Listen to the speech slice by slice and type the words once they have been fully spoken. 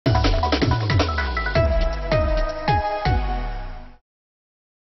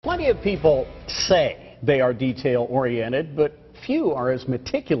Plenty of people say they are detail-oriented, but few are as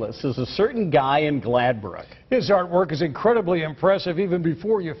meticulous as a certain guy in Gladbrook. His artwork is incredibly impressive even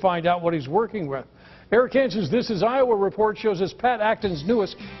before you find out what he's working with. Eric Hansen's This Is Iowa report shows us Pat Acton's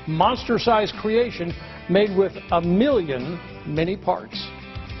newest monster-sized creation made with 1 million mini parts.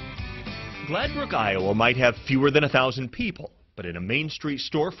 Gladbrook, Iowa might have fewer than 1,000 people, but in a Main Street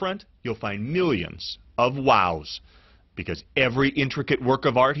storefront, you'll find millions of wows. Because every intricate work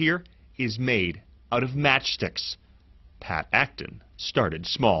of art here is made out of matchsticks. Pat Acton started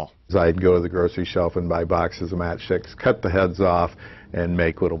small. I'd go to the grocery shelf and buy boxes of matchsticks, cut the heads off, and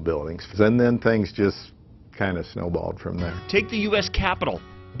make little buildings. And then things just kind of snowballed from there. Take the U.S. Capitol.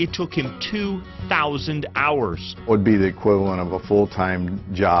 It took him 2,000 hours. Would be the equivalent of a full-time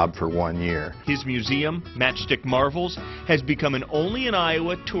job for 1 year. His museum, Matchstick Marvels, has become an only in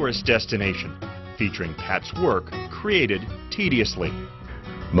Iowa tourist destination, featuring Pat's work created tediously.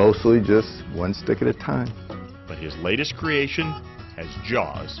 Mostly just one stick at a time. But his latest creation has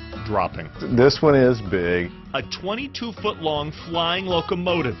jaws dropping. This one is big. A 22-foot-long flying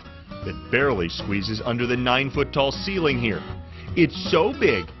locomotive that barely squeezes under the 9-foot-tall ceiling here. It's so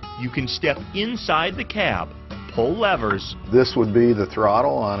big, you can step inside the cab, pull levers. This would be the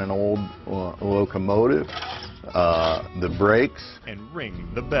throttle on an old locomotive, the brakes, and ring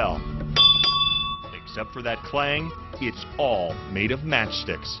the bell. Except for that clang, it's all made of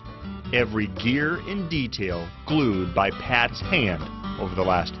matchsticks. Every gear and detail glued by Pat's hand over the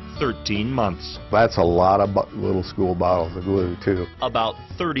last 13 months. That's a lot of little school bottles of glue, too. About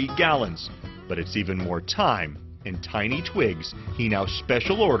 30 gallons. But it's even more time and tiny twigs he now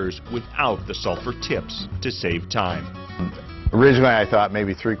special orders without the sulfur tips to save time. Originally, I thought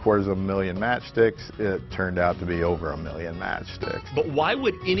maybe 750,000 matchsticks. It turned out to be over 1 million matchsticks. But why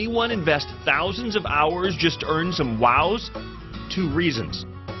would anyone invest thousands of hours just to earn some wows? 2 reasons.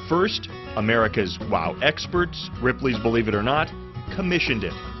 First, America's wow experts, Ripley's Believe It or Not, commissioned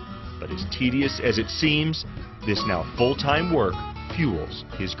it. But as tedious as it seems, this now full-time work fuels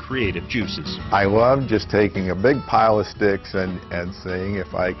his creative juices. I love just taking a big pile of sticks and seeing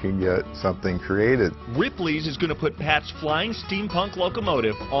if I can get something created. Ripley's is going to put Pat's flying steampunk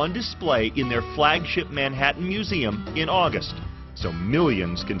locomotive on display in their flagship Manhattan Museum in August, so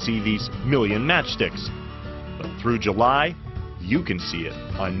millions can see these million matchsticks. But through July, you can see it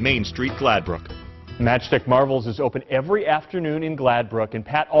on Main Street, Gladbrook. Matchstick Marvels is open every afternoon in Gladbrook, and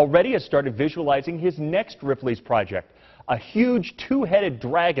Pat already has started visualizing his next Ripley's project, a huge 2-headed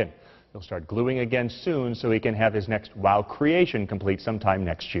dragon. He'll start gluing again soon so he can have his next wow creation complete sometime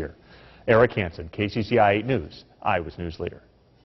next year. Eric Hansen, KCCI 8 News, Iowa's news leader.